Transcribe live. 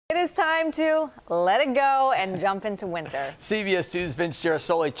It is time to let it go and jump into winter. CBS 2's Vince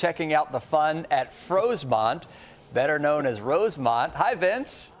Gerasole checking out the fun at Frozemont, better known as Rosemont. Hi,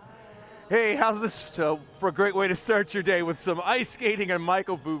 Vince. Hey, how's this for a great way to start your day with some ice skating and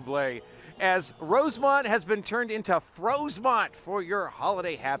Michael Bublé, as Rosemont has been turned into Frozemont for your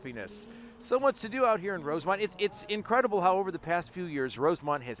holiday happiness. So much to do out here in Rosemont. It's incredible how over the past few years,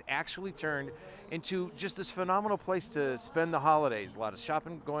 Rosemont has actually turned into just this phenomenal place to spend the holidays. A lot of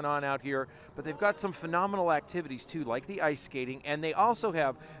shopping going on out here, but they've got some phenomenal activities too, like the ice skating, and they also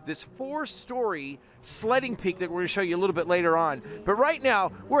have this 4-story sledding peak that we're going to show you a little bit later on. But right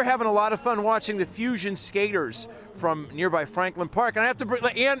now, we're having a lot of fun watching the Fusion skaters from nearby Franklin Park, and I have to bring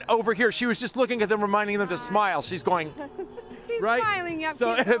Ann over here. She was just looking at them, reminding them to smile. She's going, right? Smiling, yep,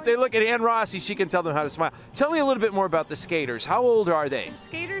 so if they look at Ann Rossi, she can tell them how to smile. Tell me a little bit more about the skaters. How old are they?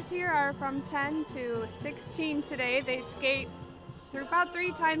 Skaters here are from 10 to 16 today. They skate through about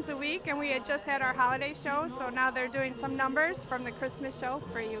 3 times a week, and we had just had our holiday show, so now they're doing some numbers from the Christmas show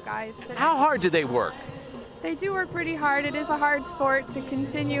for you guys today. How hard do they work? They do work pretty hard. It is a hard sport to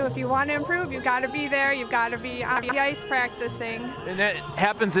continue. If you want to improve, you've got to be there. You've got to be on the ice practicing. And that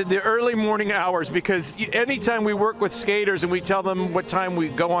happens in the early morning hours, because anytime we work with skaters and we tell them what time we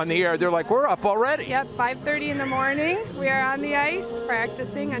go on the air, they're like, we're up already. Yep, 5:30 in the morning. We are on the ice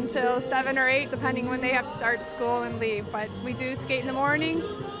practicing until 7 or 8, depending when they have to start school and leave. But we do skate in the morning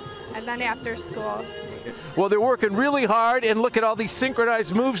and then after school. Well, they're working really hard, and look at all these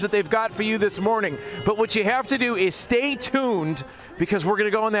synchronized moves that they've got for you this morning. But what you have to do is stay tuned, because we're going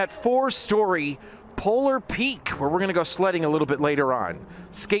to go on that 4-story Polar Peak, where we're going to go sledding a little bit later on.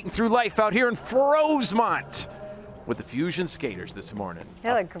 Skating through life out here in Frozemont with the Fusion skaters this morning.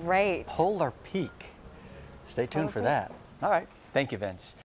 They look great. Polar Peak. Stay tuned for that. All right. Thank you, Vince.